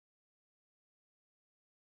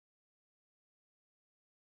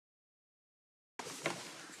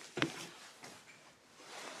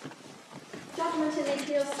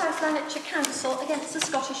appeal South Lanarkshire Council against the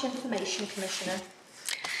Scottish Information Commissioner.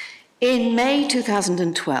 In May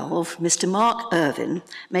 2012, Mr. Mark Irvine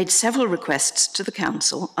made several requests to the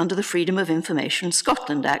Council under the Freedom of Information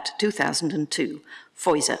Scotland Act 2002,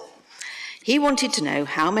 FOISA. He wanted to know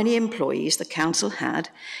how many employees the Council had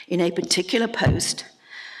in a particular post,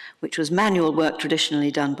 which was manual work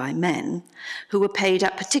traditionally done by men, who were paid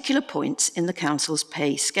at particular points in the Council's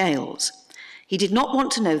pay scales. He did not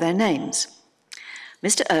want to know their names.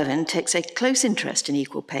 Mr. Irvine takes a close interest in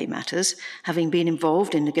equal pay matters, having been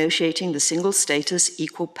involved in negotiating the Single Status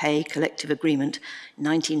Equal Pay Collective Agreement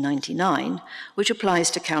 1999, which applies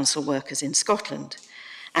to council workers in Scotland,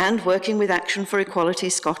 and working with Action for Equality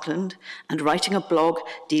Scotland and writing a blog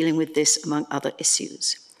dealing with this among other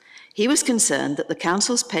issues. He was concerned that the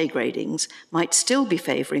council's pay gradings might still be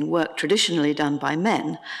favouring work traditionally done by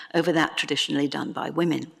men over that traditionally done by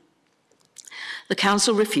women. The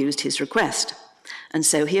council refused his request, and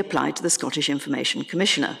so he applied to the Scottish Information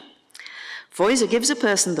Commissioner. FOISA gives a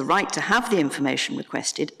person the right to have the information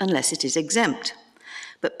requested unless it is exempt.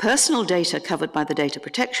 But personal data covered by the Data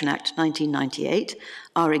Protection Act 1998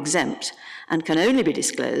 are exempt and can only be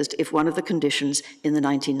disclosed if one of the conditions in the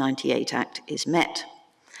 1998 Act is met.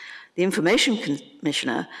 The Information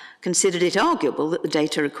Commissioner considered it arguable that the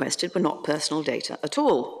data requested were not personal data at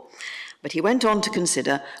all, but he went on to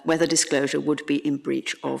consider whether disclosure would be in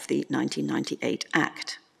breach of the 1998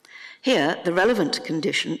 Act. Here, the relevant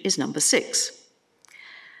condition is number 6.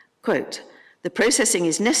 Quote, "The processing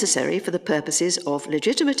is necessary for the purposes of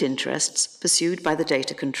legitimate interests pursued by the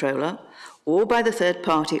data controller or by the third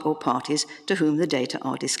party or parties to whom the data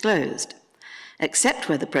are disclosed, except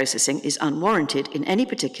where the processing is unwarranted in any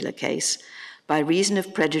particular case by reason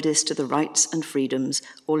of prejudice to the rights and freedoms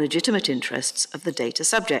or legitimate interests of the data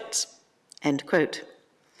subjects." End quote.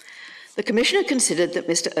 The Commissioner considered that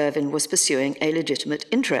Mr. Irvine was pursuing a legitimate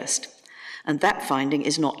interest, and that finding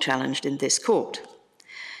is not challenged in this court.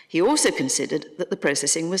 He also considered that the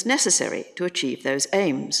processing was necessary to achieve those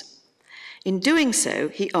aims. In doing so,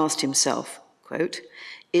 he asked himself, quote,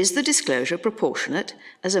 "Is the disclosure proportionate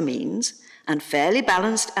as a means and fairly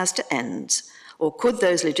balanced as to ends, or could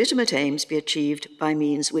those legitimate aims be achieved by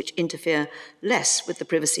means which interfere less with the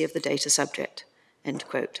privacy of the data subject?" End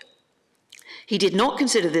quote. He did not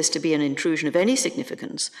consider this to be an intrusion of any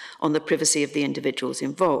significance on the privacy of the individuals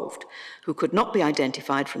involved, who could not be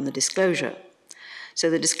identified from the disclosure. So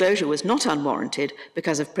the disclosure was not unwarranted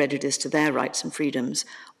because of prejudice to their rights and freedoms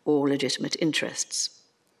or legitimate interests.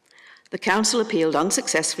 The Council appealed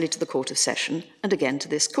unsuccessfully to the Court of Session and again to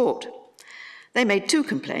this court. They made 2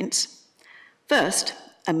 complaints. First,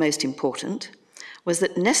 and most important, was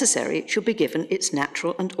that necessary should be given its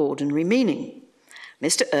natural and ordinary meaning.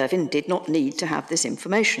 Mr. Irvine did not need to have this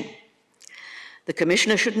information. The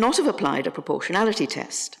Commissioner should not have applied a proportionality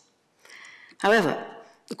test. However,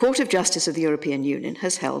 the Court of Justice of the European Union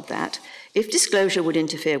has held that if disclosure would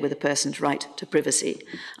interfere with a person's right to privacy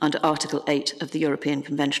under Article 8 of the European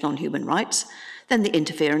Convention on Human Rights, then the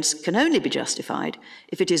interference can only be justified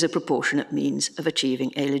if it is a proportionate means of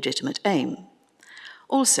achieving a legitimate aim.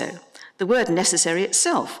 Also, the word necessary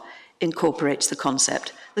itself incorporates the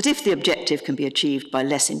concept that if the objective can be achieved by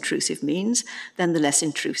less intrusive means, then the less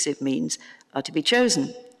intrusive means are to be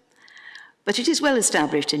chosen. But it is well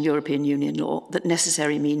established in European Union law that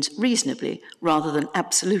necessary means reasonably rather than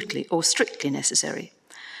absolutely or strictly necessary.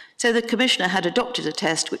 So the Commissioner had adopted a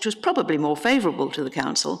test which was probably more favourable to the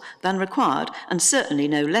Council than required, and certainly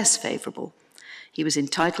no less favourable. He was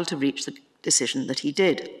entitled to reach the decision that he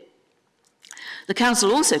did. The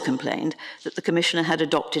Council also complained that the Commissioner had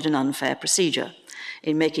adopted an unfair procedure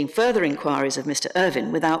in making further inquiries of Mr.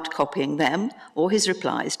 Irvine without copying them or his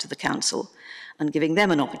replies to the Council and giving them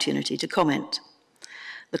an opportunity to comment.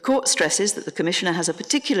 The Court stresses that the Commissioner has a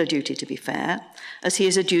particular duty to be fair, as he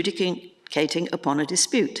is adjudicating upon a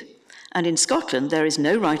dispute, and in Scotland there is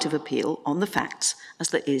no right of appeal on the facts as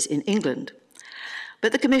there is in England.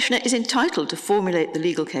 But the Commissioner is entitled to formulate the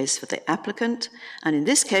legal case for the applicant, and in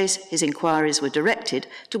this case his inquiries were directed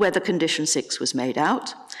to whether Condition 6 was made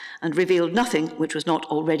out and revealed nothing which was not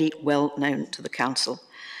already well known to the Council,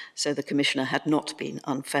 so the Commissioner had not been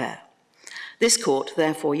unfair. This court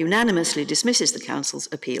therefore unanimously dismisses the Council's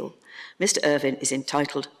appeal. Mr. Irvine is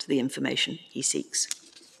entitled to the information he seeks.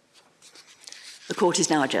 The court is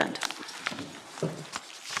now adjourned.